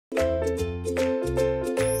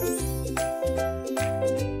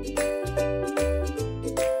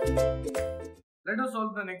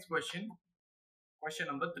solve the next question. Question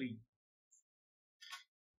number 3.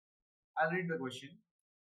 I'll read the question.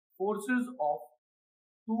 Forces of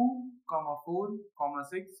 2, 4,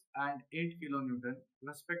 6 and 8 kilonewton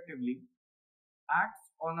respectively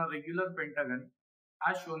acts on a regular pentagon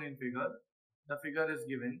as shown in figure. The figure is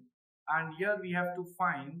given, and here we have to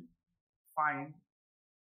find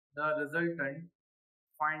the resultant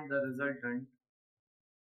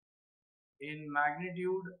in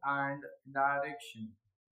magnitude and direction.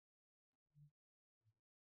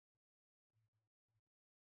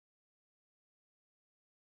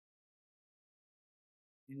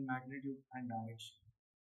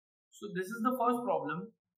 So this is the first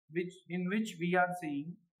problem in which we are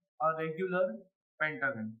seeing a regular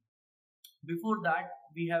pentagon. Before that,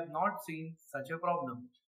 we have not seen such a problem.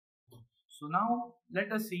 So now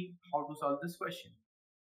let us see how to solve this question.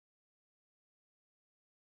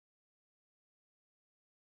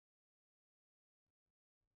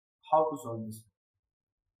 How to solve this?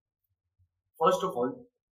 First of all,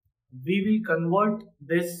 we will convert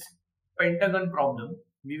this pentagon problem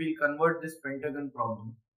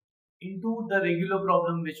into the regular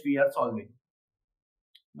problem which we are solving.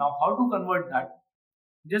 Now, how to convert that?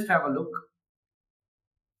 Just have a look.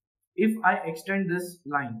 If I extend this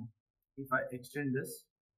line, this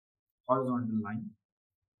horizontal line,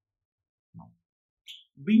 now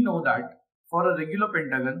we know that for a regular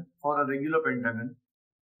pentagon,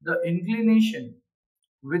 the inclination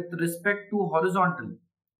with respect to horizontal,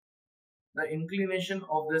 the inclination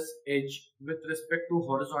of this edge with respect to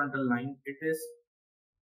horizontal line, it is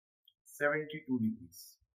 72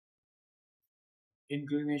 degrees.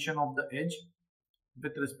 Inclination of the edge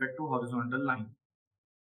with respect to horizontal line.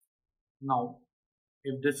 Now,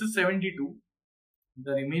 if this is 72,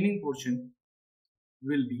 the remaining portion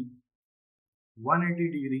will be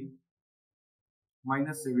 180 degree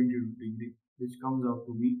minus 72 degree, which comes out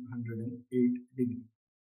to be 108 degree.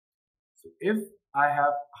 So if I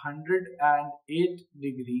have 108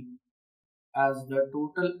 degree as the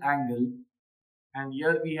total angle, and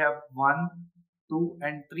here we have 1, 2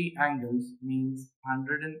 and 3 angles, means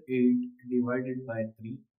 108 divided by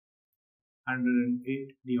 3,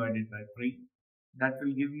 that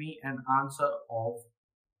will give me an answer of,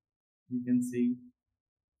 you can say,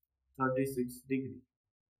 36 degree.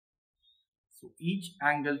 So each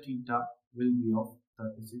angle theta will be of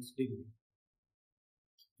 36 degree.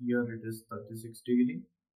 Here it is 36 degree,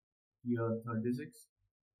 here 36,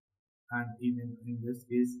 and even in this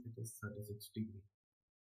case it is 36 degree.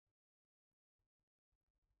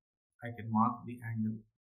 I can mark the angle.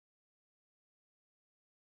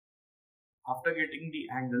 After getting the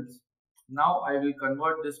angles, now I will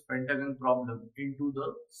convert this pentagon problem into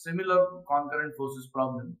the similar concurrent forces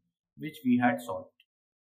problem which we had solved.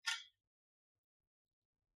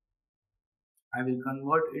 I will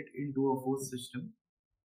convert it into a force system.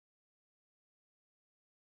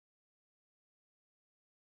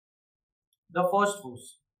 The first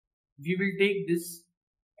force, we will take this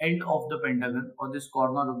end of the pentagon or this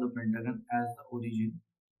corner of the pentagon as the origin.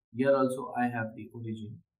 Here also I have the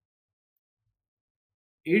origin.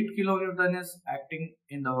 8 kilonewton is acting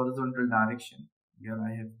in the horizontal direction. Here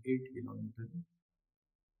I have 8 kilonewton.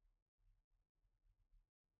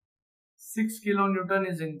 6 kilonewton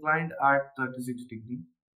is inclined at 36 degree.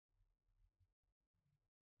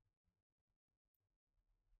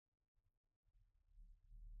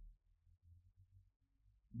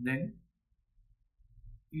 Then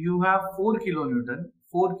you have 4 kilonewton,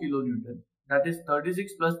 that is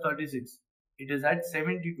 36 plus 36. It is at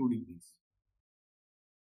 72 degrees.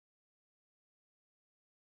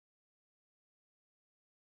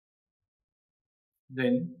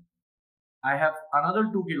 Then I have another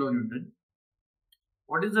 2 kilonewton.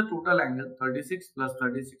 What is the total angle? 36 plus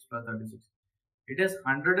 36 plus 36. It is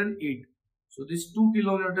 108. So this 2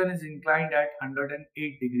 kilonewton is inclined at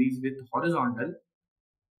 108 degrees with horizontal.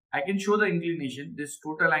 I can show the inclination. This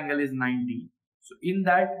total angle is 90. So in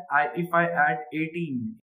that, if I add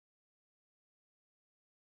 18,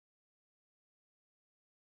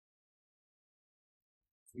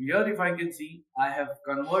 so here if I can see, I have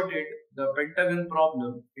converted the pentagon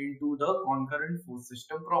problem into the concurrent force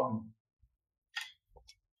system problem.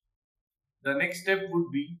 The next step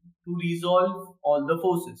would be to resolve all the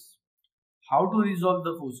forces. How to resolve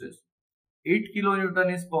the forces? 8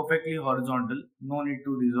 kilonewton is perfectly horizontal, no need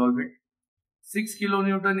to resolve it. 6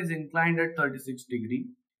 kilonewton is inclined at 36 degree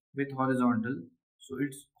with horizontal. So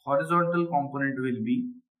its horizontal component will be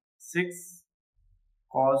 6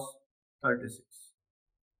 cos 36.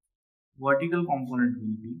 Vertical component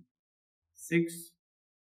will be 6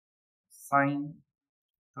 sin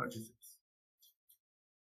 36.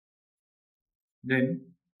 Then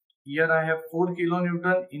here I have 4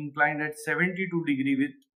 kilonewton inclined at 72 degree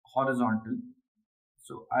with horizontal.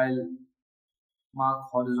 So I'll mark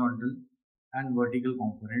horizontal and vertical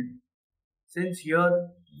component. Since here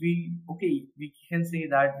we can say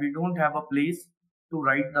that we don't have a place to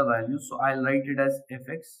write the value, so I'll write it as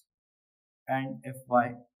fx and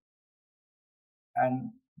fy,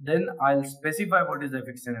 and then I'll specify what is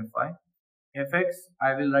fx and fy. Fx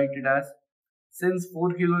I will write it as, since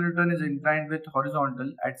 4 kilonewton is inclined with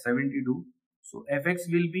horizontal at 72, so fx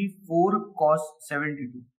will be 4 cos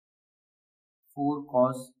 72. 4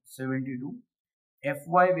 cos 72.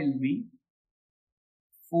 Fy will be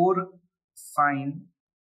 4 sin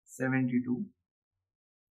 72.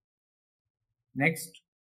 Next,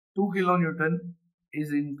 2 kilonewton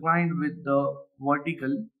is inclined with the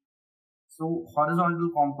vertical, so horizontal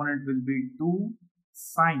component will be 2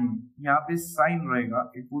 sin, यहाँ पे sin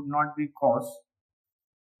रहेगा, it would not be cos,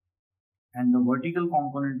 and the vertical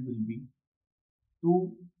component will be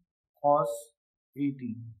 2 cos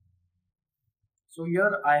 18. So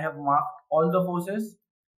here I have marked all the forces,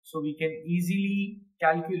 so we can easily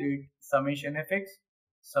calculate summation fx,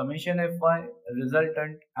 summation fy,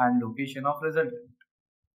 resultant and location of resultant.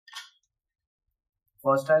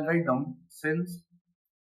 First I'll write down, since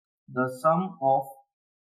the sum of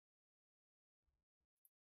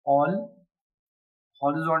all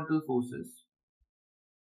horizontal forces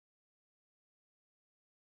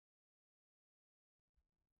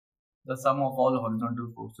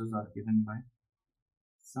are given by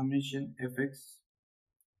summation fx,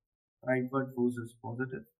 rightward force is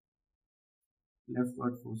positive,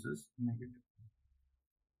 leftward force is negative.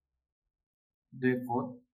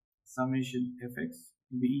 Therefore, summation fx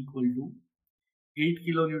will be equal to 8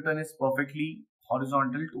 kilonewton is perfectly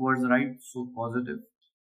horizontal towards right, so positive.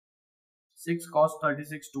 6 cos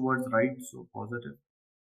 36 towards right, so positive.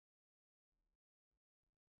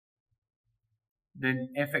 Then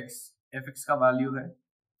fx का value है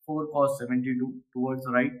 4 cos 72 towards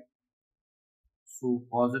right, so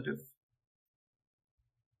positive.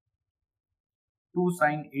 2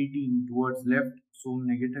 sin 18 towards left, so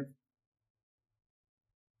negative.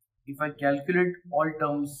 If I calculate all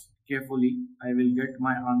terms carefully, I will get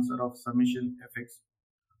my answer of summation fx,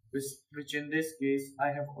 which in this case I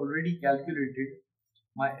have already calculated.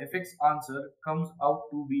 My fx answer comes out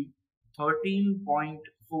to be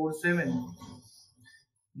 13.47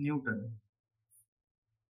 Newton.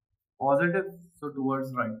 Positive, so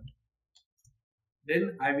towards right.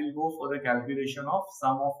 Then I will go for the calculation of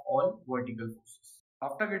sum of all vertical forces.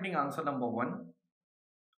 After getting answer number 1,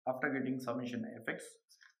 after getting summation fx,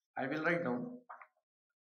 I will write down,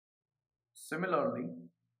 similarly,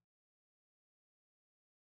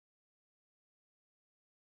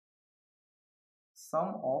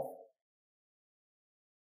 sum of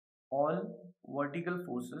all vertical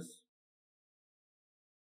forces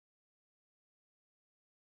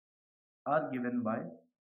are given by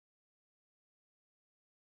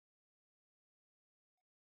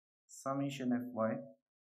summation fy,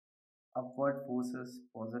 upward forces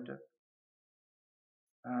positive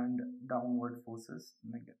and downward forces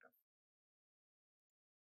negative.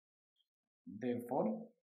 Therefore,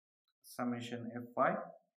 summation fy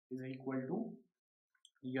is equal to,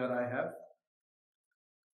 here I have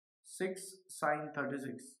 6 sin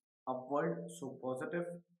 36 upward, so positive,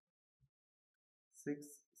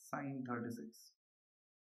 6 sin 36.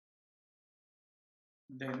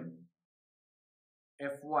 Then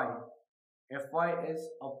fy is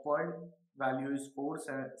upward, value is 4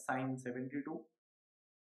 sin 72,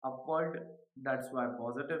 upward, that's why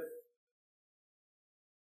positive.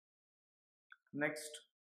 Next,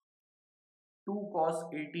 2 cos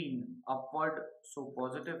 18 upward, so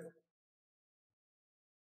positive.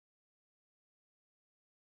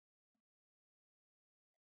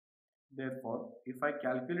 Therefore, if I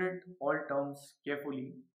calculate all terms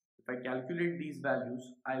carefully, if I calculate these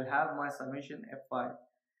values, I'll have my summation fy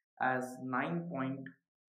as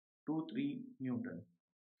 9.23 Newton.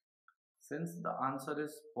 Since the answer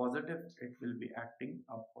is positive, it will be acting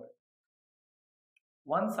upward.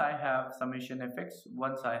 Once I have summation fx,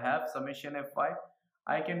 once I have summation fy,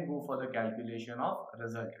 I can go for the calculation of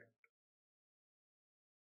resultant.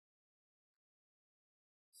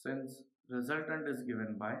 Since resultant is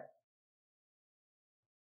given by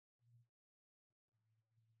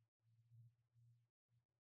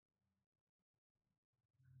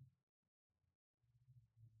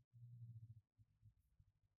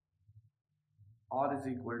r is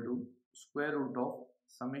equal to square root of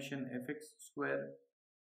summation fx square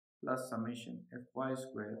plus summation fy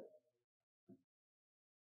square.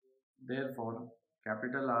 Therefore,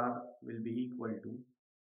 capital R will be equal to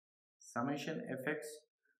Summation fx,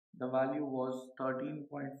 the value was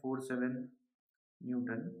 13.47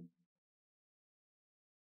 Newton.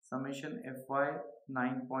 Summation fy,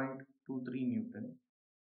 9.23 Newton.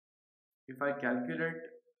 If I calculate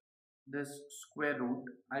this square root,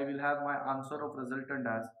 I will have my answer of resultant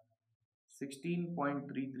as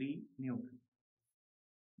 16.33 Newton.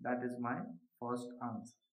 That is my first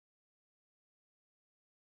answer.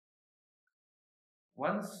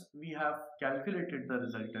 Once we have calculated the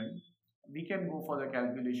resultant, we can go for the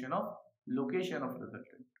calculation of location of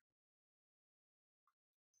resultant.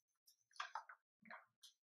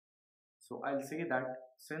 So I'll say that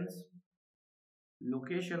since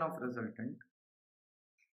location of resultant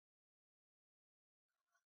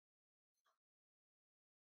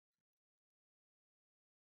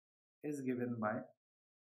is given by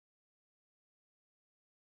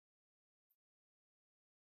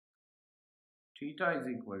theta is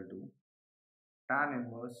equal to tan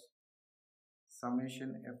inverse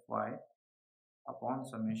summation fy upon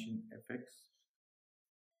summation fx.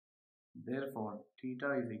 Therefore,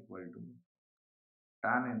 theta is equal to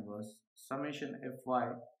tan inverse summation fy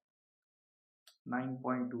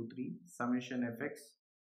 9.23 summation fx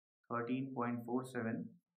 13.47.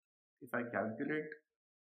 If I calculate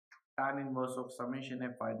tan inverse of summation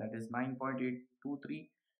fy, that is 9.823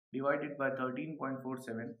 divided by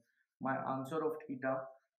 13.47, my answer of theta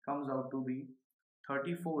comes out to be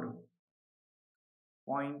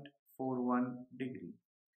 34.41 degree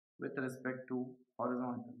with respect to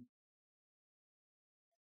horizontal.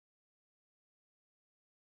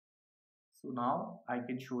 So now I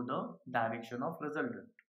can show the direction of resultant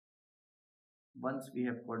once we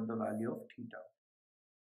have got the value of theta.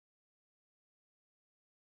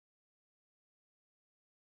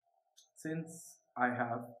 Since I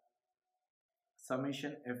have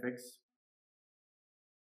summation fx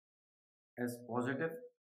as positive,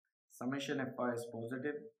 summation fy is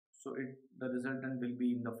positive, so the resultant will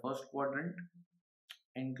be in the first quadrant,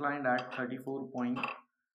 inclined at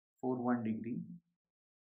 34.41 degree.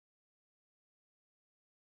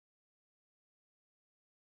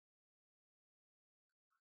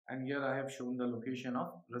 And here I have shown the location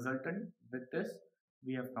of resultant. With this,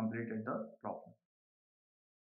 we have completed the problem.